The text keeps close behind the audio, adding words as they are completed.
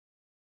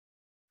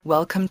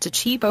Welcome to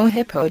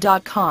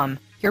CheapoHippo.com,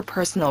 your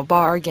personal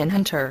bargain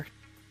hunter.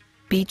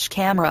 Beach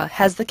Camera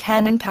has the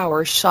Canon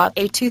PowerShot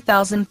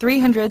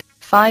A2300,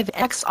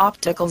 5x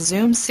optical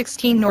zoom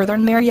 16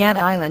 Northern Mariana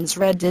Islands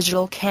red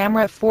digital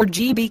camera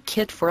 4GB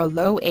kit for a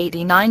low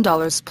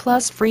 $89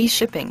 plus free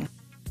shipping.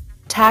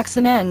 Tax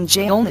and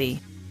NJ only.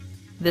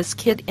 This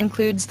kit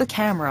includes the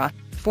camera,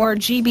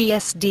 4GB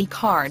SD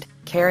card,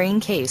 carrying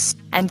case,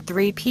 and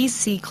 3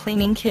 PC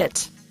cleaning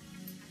kit.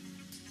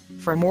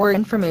 For more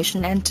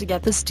information and to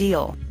get this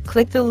deal,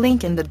 click the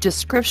link in the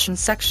description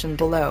section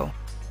below.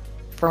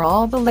 For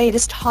all the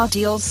latest hot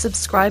deals,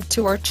 subscribe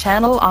to our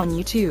channel on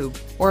YouTube,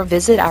 or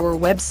visit our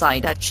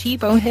website at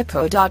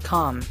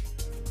CheapoHippo.com.